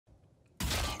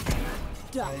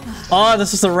Oh,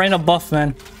 this is the Reina buff,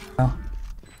 man. Oh.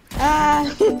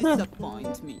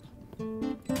 Disappoint me.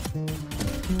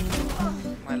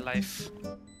 My life.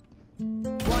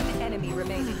 One enemy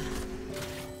remaining.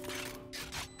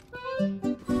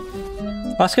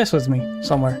 Last guy's with me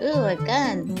somewhere. Ooh, a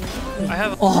gun. I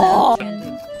have. Oh!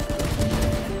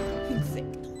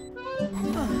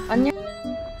 On your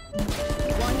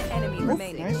One enemy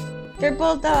remaining.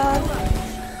 triple dog.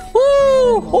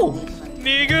 Woo! Oh!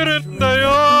 Nigga,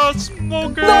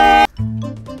 smoker.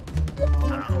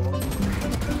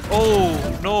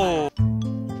 Oh no!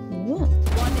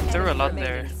 There were a lot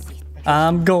there.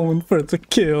 I'm going for the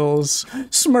kills.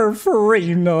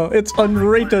 Smurfarina. It's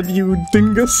unrated, you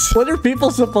dingus. What are people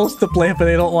supposed to play if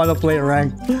they don't want to play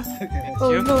ranked?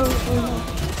 Oh no.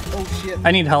 Oh shit.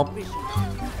 I need help.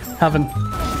 Heaven.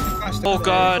 Oh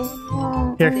god!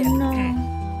 Oh, Here. no.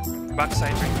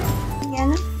 Backside right now.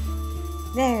 Yana?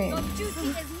 There.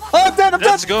 Oh, I'm dead! I'm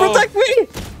Let's dead! go. Protect me!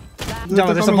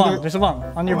 Java, there's a coming, bomb. There's a bomb.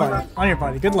 On your body. On your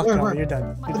body. Good luck, Where, Java. where? You're dead.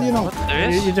 You're How do you dead. know? There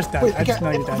is? You're just dead. Wait, I just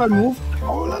know you're if I dead. move?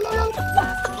 Oh la la la.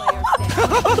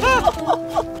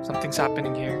 Something's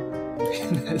happening here. I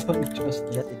don't trust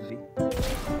Let it be.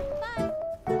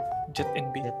 Jet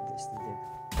in B. Let this be there.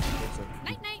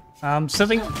 I'm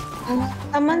sitting.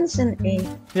 Someone's in A.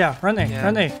 Yeah, run A. Yeah.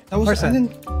 Run A. That was Where's I that?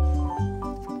 didn't.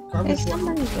 There's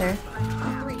someone there.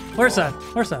 Where's that?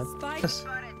 Where's that? Yes.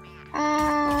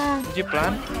 Did you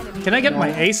plan? Can I get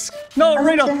my ace? No, I'm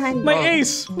Reno! behind My you.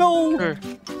 ace! No! Sure.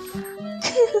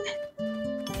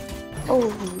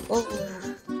 Oh, oh.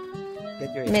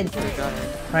 Get your Mid.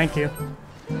 Thank you.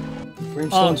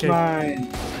 Brimstone's okay. mine.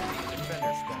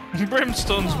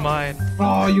 Brimstone's mine.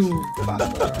 Oh, you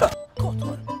bastard.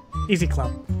 Easy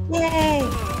clap. Yay!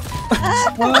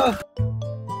 Ah,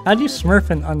 How do you smurf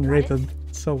an unrated?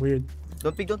 It's so weird.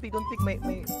 Don't pick my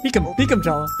Peek him,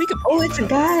 Java. Peek him. Oh, it's a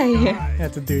guy. Yeah,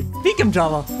 it's a dude. Peek him,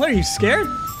 Java. What, are you scared?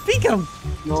 Peek him.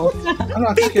 no, I'm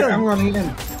not scared. I'm running in.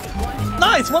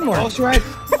 Nice, one more. Oh, that's right.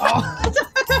 Oh.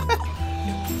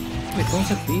 Wait, don't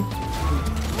set B?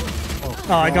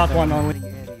 Oh, I got one only.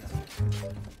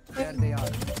 There they are.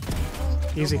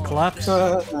 Easy claps.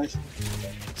 Nice.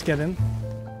 Let's get in.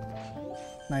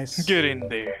 Nice. Get in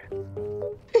there.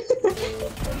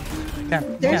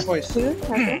 Can't. There's Choice. two.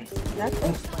 Okay. That's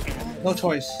it. No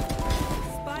choice.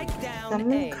 Spike down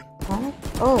Someone. A.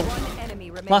 Oh. One enemy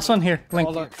remaining. Last one here. Blink.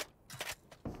 Hold on.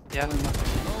 Yeah.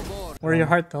 Where your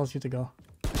heart tells you to go.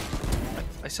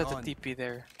 I set the TP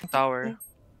there. Tower.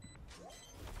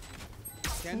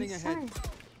 Scanning ahead.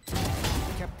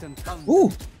 Captain Thunder. Ooh!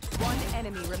 One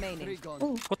enemy remaining.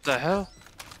 Oh. What the hell?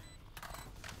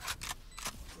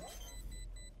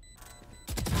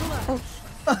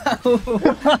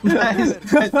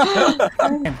 Nice.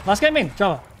 Last game in.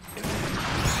 Java.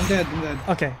 I'm dead. I'm dead.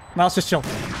 Okay. Mouse just chill.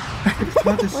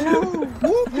 Not this.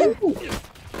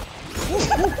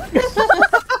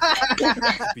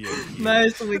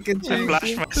 Nice, we can I change.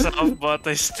 flashed myself, but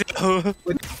I still.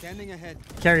 Scanning ahead.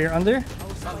 Carrier under.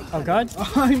 Oh god.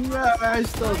 I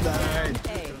still died.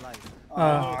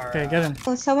 Okay, get in.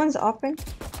 Oh, someone's open.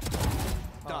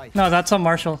 Die. No, that's a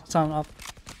Marshall. It's on up.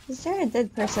 Is there a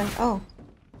dead person? Oh.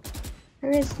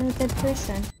 There is no dead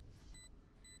person.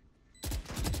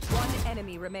 One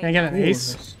enemy Can I remaining. get an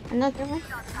ace? Another one?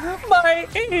 My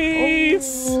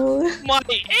ace! Oh. My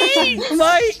ace!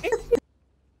 My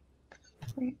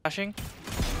Flashing.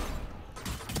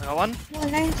 I got one. Oh,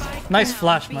 nice. Nice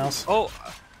flash, Mouse. Oh,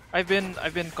 I've been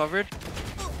covered.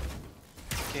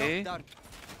 Okay.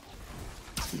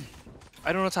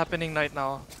 I don't know what's happening right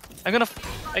now.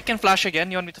 I can flash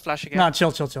again. You want me to flash again? No, chill.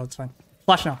 It's fine.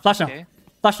 Flash now. Flash now. Okay.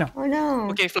 Flash now. Oh no.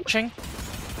 Okay, flashing.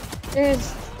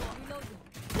 There's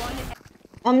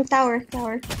tower.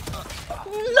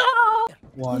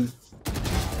 One.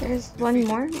 There's one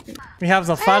more. We have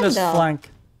the fattest Kinda. flank.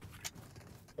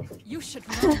 You should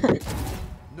know.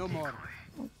 No more.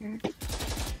 You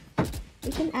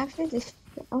can actually just.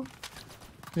 Oh.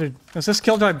 Dude, is this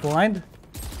killjoy blind?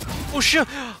 Oh shit!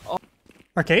 Oh,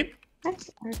 Arcade? That's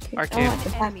arcade. Arcade. Oh, at the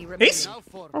back. Enemy remaining. Ace? Now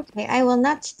for Okay, I will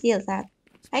not steal that.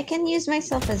 I can use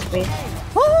myself as bait.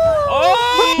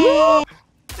 oh!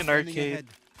 In scanning arcade. ahead.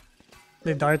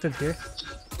 They darted here.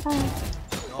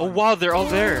 Oh wow, they're all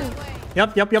there.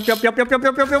 Yep. I'll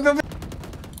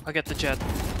get the jet.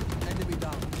 Enemy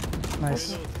down.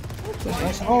 Nice.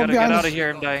 Nice. Oh, Gotta be get out honest. of here.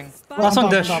 I'm dying. Last one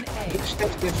dish.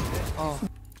 Oh,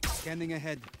 Scanning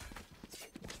ahead.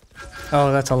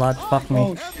 Oh, that's a lot. Fuck me.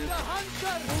 Oh shit.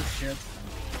 Oh shit.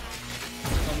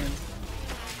 Coming.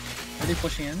 Are they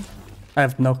pushing in? I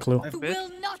have no clue. a bit.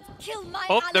 not kill my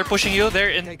Oh, they're pushing you. They're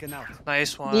in. Taken out.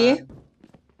 Nice one. Yeah.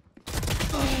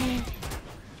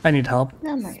 I need help.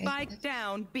 No, my Spike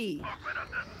down B.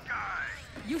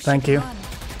 Thank you.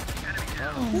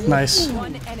 Nice.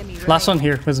 One enemy Last one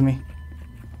here with me.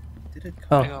 Did it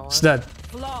Oh, it's dead.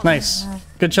 Nice.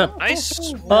 Good shot.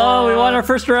 Nice. Oh, we won our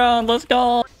first round. Let's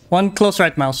go. One close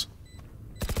right mouse.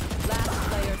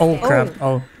 Oh, crap.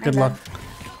 Oh, good luck.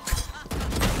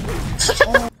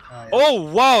 Oh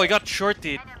wow, I got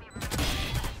shorted.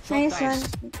 Nice one.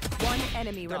 One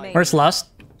enemy remaining. Where's last?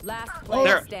 Last player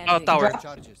There. Oh, standing. tower.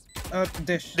 Charges.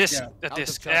 Dish. This. Yeah. At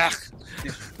this. of Yeah.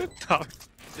 Tower.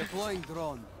 Deploying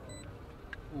drone.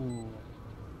 Ooh.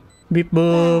 Beep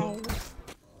boop.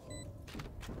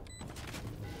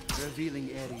 Revealing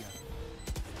area.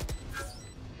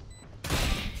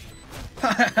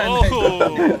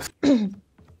 Oh.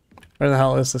 Where the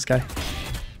hell is this guy?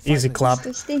 Easy clap. Oh,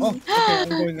 okay, I'm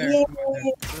going there. I'm going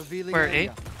there. Revealing Where,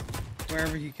 area.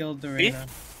 Wherever he killed the B? Reyna.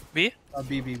 B?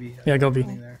 B. Yeah, go B. I'm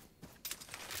going there.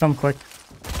 Come quick.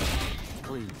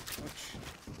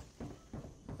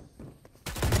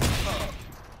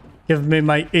 Give me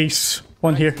my ace.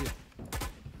 One here.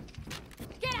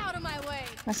 Get out of my way.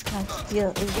 Must not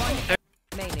steal.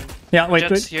 Remaining. Yeah, wait,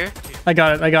 Jets wait. here. I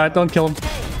got it. Don't kill him.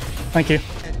 Thank you.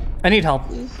 I need help.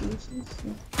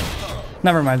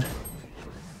 Never mind.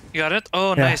 You got it?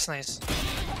 Oh, Yeah. nice.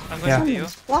 I'm going Yeah. to you.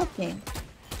 Someone's blocking.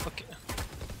 Okay.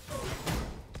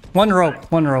 One rope.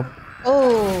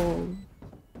 Oh.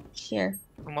 Here.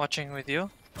 I'm watching with you.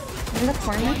 In the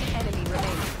corner. Enemy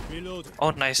remaining.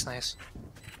 Oh, nice.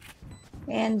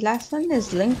 And last one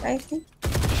is linked, I think.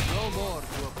 No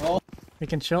more. We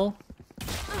can chill.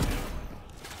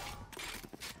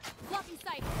 Blocking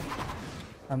sight.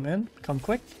 I'm in. Come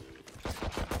quick.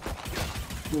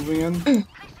 Moving in.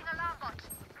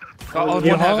 Oh,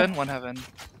 You one hold?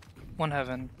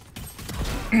 heaven.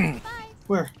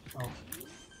 Where? Oh.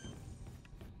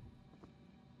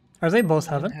 Are they both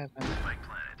heaven?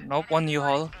 Nope, one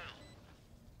U-Haul.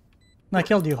 No, I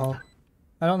killed you, Hall.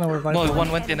 I don't know where Viper No, went.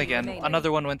 one went in again.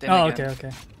 Another one went in Oh, again.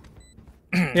 okay.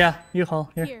 Yeah, you Hall.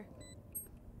 Here. Here.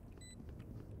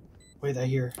 Wait, I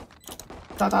hear.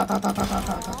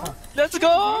 Let's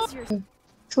go!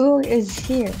 Who is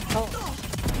here?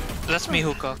 That's me,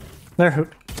 hookah. There. Who?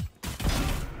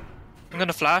 I'm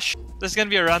gonna flash. There's gonna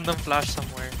be a random flash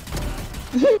somewhere.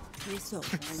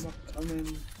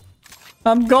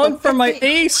 I'm going for my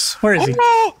ace. Where is he?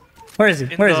 Where is he?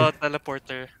 In Where is he? the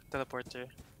teleporter.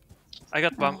 I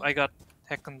got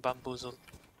heckin' bamboozled.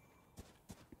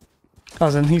 Oh,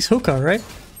 then he's hookah, right?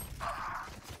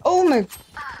 Oh my.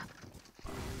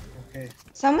 Okay.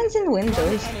 Someone's in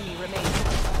windows. Enemy remaining.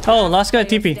 Oh, last guy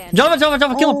TP. Java,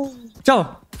 kill him.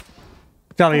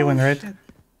 Java, you win, right?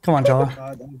 Come on, Java.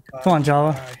 God. Come on,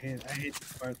 Java. I hate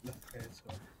the part left. Okay,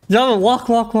 so. Java, walk.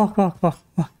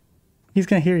 He's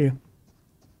gonna hear you.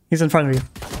 He's in front of you.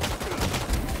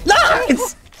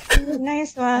 Nice!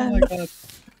 Nice Oh my one. god.